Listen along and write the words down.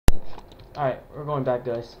Alright, we're going back,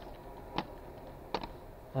 guys.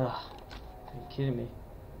 Ugh, are you kidding me?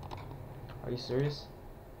 Are you serious?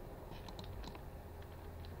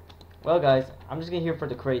 Well, guys, I'm just gonna here for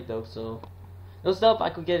the crate, though, so... Those stuff, I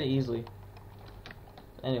could get it easily.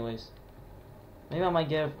 Anyways. Maybe I might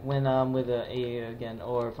get it when I'm with a AA again,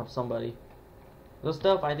 or from somebody. Those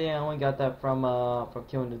stuff, I think I only got that from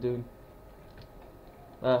killing the dude.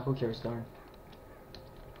 Who cares, darn.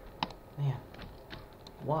 Man.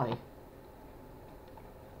 Why?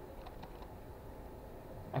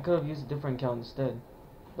 I could have used a different account instead.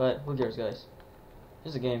 But, who cares, guys?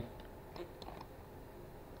 Just a game.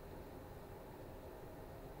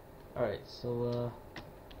 Alright, so,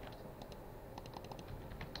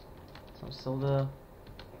 some soda.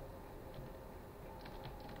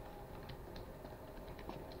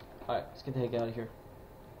 Alright, let's get the heck out of here.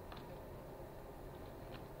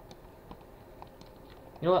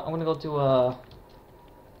 You know what? I'm gonna go to,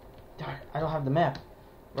 darn, I don't have the map.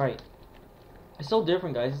 Right. It's so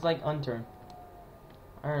different, guys. It's like Unturned.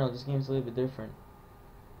 I don't know, this game's a little bit different.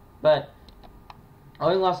 But, I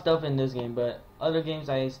only lost stuff in this game, but other games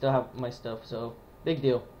I still have my stuff, so big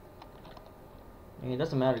deal. I mean, it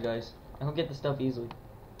doesn't matter, guys. I can get the stuff easily.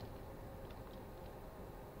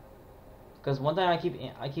 Because one time I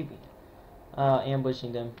keep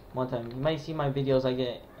ambushing them. One time, you might see my videos. I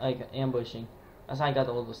get like ambushing. That's how I got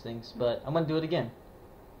all those things. But I'm gonna do it again.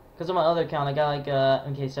 Because on my other account, I got like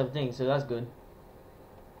MK17, so that's good.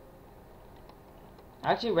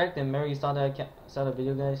 I actually wrecked them. Remember you saw that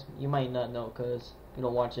video, guys? You might not know because you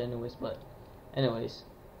don't watch it anyways. But anyways,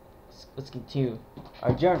 let's continue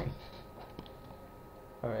our journey.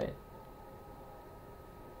 All right.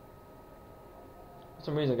 For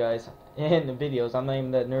some reason, guys, in the videos, I'm not even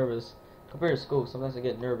that nervous. Compared to school, sometimes I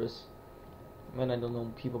get nervous. Man, I don't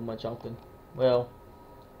know people much often. Well,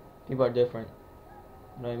 people are different.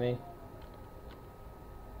 You know what I mean?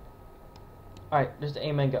 Alright, there's the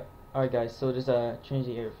Amen guy. Alright, guys, so there's a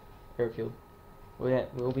Trinity airfield.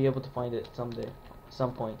 We'll be able to find it someday,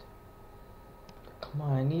 some point. Come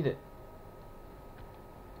on, I need it.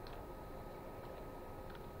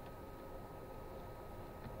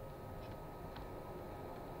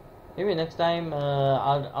 Maybe next time,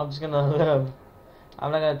 I'm just gonna live.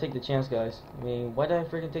 I'm not gonna take the chance, guys. I mean, why did I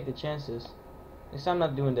freaking take the chances? Next time I'm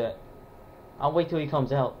not doing that. I'll wait till he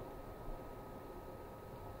comes out.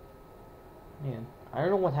 Man, I don't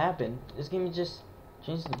know what happened. This game just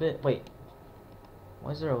changed a bit. Wait.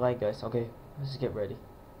 Why is there a light, guys? Okay, let's just get ready.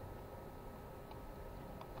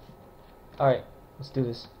 Alright, let's do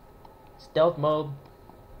this. Stealth mode.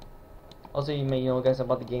 Also, you may know, guys,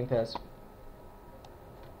 about the Game Pass.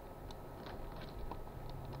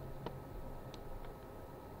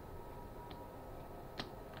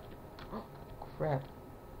 Crap.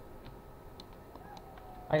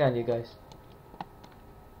 I got you guys.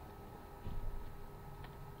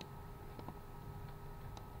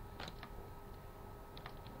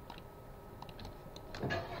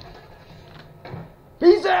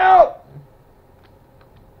 Peace out!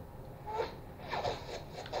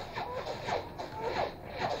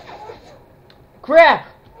 Crap!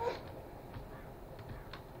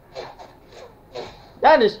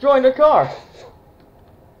 That destroying the car!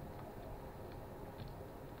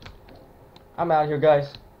 I'm out here,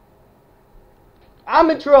 guys. I'm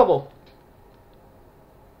in trouble.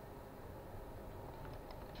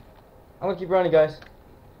 I'm gonna keep running, guys.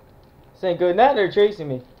 This ain't good. Now they're chasing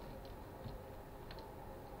me.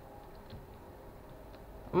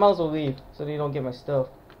 I might as well leave so they don't get my stuff.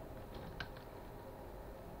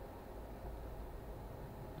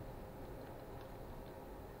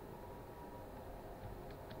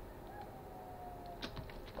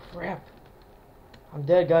 Crap. I'm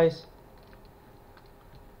dead, guys.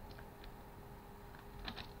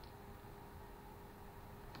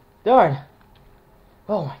 Darn!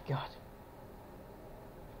 Oh my god.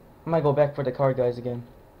 I might go back for the car, guys, again.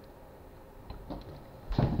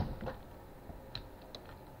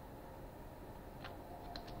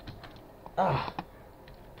 Ah.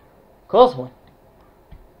 Close one.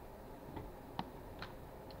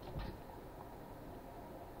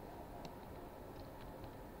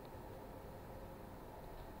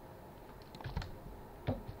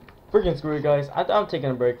 Freaking screw it, guys. I'm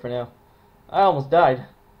taking a break for now. I almost died.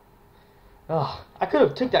 Oh, I could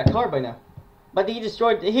have took that car by now, but he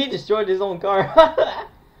destroyed his own car.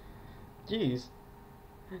 Jeez,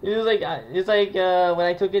 it's like when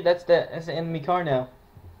I took it, that's the enemy car now.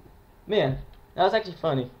 Man, that was actually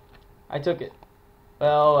funny. I took it.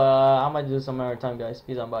 Well, I might do this some other time, guys.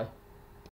 Peace out, bye.